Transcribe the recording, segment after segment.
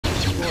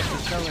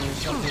Force is telling me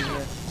something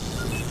here.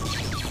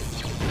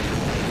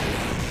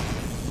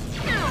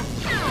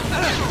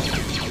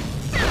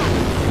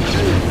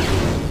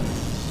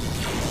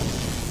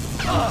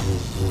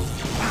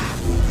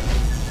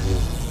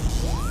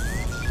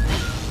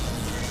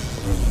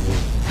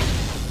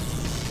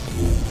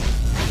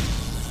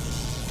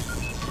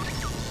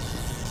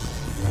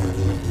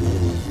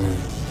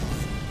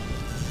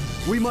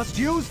 We must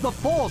use the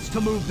Force to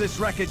move this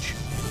wreckage.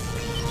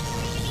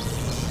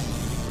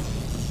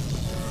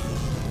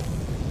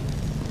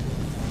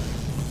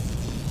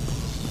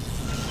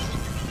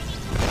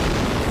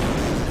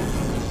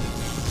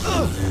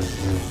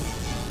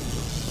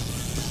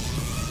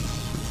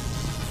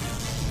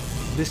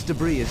 This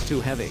debris is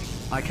too heavy.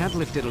 I can't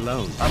lift it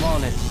alone. I'm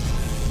on it.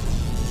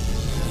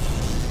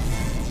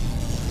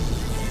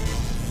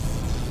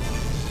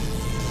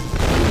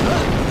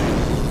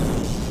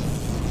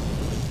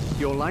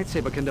 Your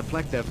lightsaber can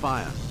deflect their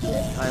fire.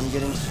 I'm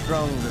getting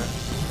stronger.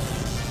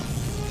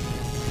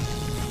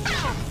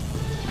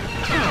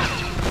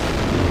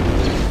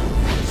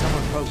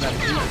 Someone programmed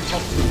me to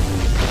talk to me.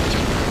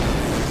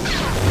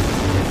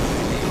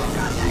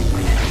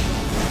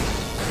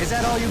 Is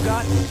that all you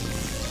got?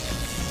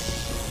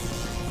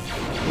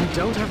 We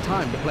don't have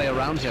time to play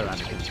around here,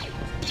 Anakin.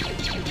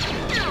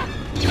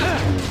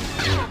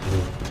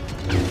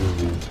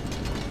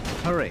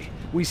 Hurry.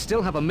 We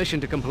still have a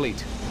mission to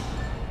complete.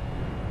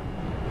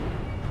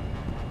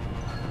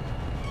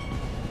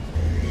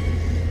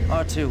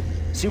 R2,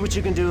 see what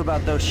you can do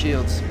about those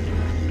shields.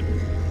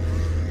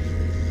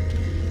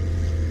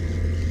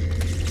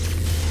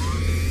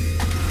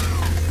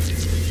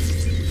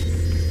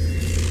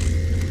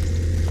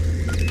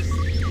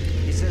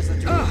 He says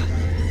that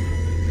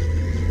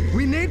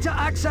We need to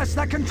access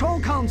that control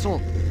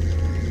console.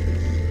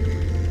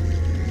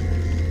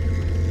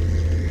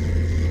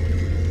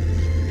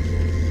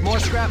 more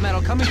scrap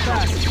metal coming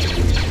fast.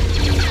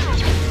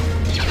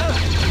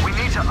 We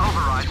need to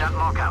override that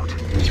lockout.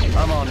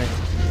 I'm on it.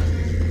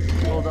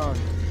 Hold on.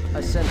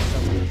 I sense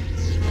something.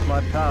 My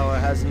power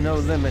has no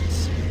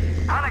limits.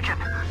 Anakin,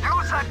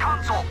 use that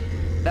console.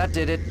 That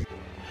did it.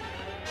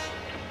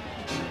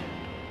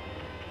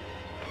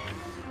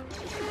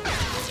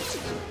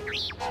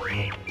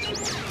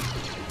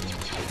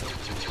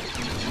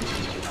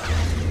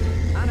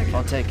 Anakin.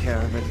 I'll take care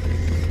of it.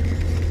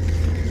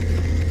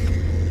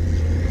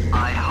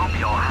 I hope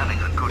you're having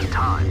a good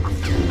time.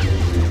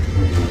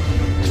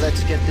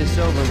 Let's get this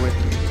over with.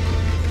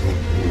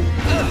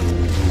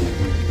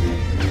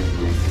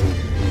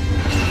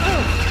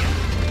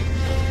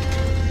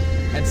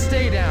 And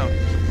stay down.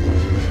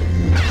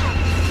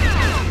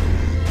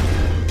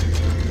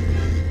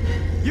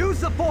 Use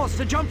the Force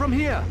to jump from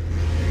here.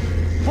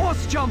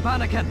 Force jump,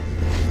 Anakin.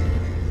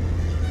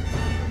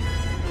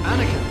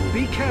 Anakin,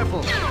 be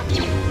careful.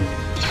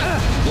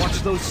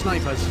 Watch those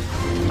snipers.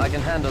 I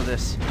can handle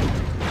this.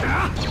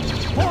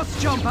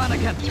 Force jump,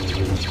 Anakin.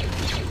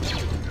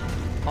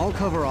 I'll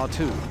cover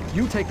R2.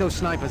 You take those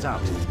snipers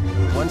out.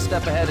 One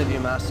step ahead of you,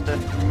 Master.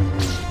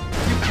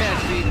 You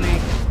can't beat me.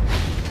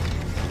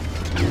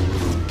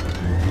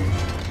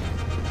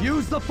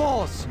 Use the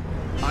Force.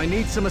 I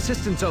need some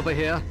assistance over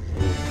here.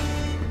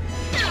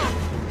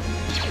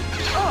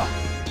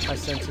 I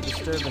sense a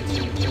disturbance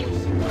in the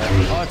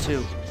Force.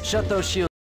 R2, shut those shields.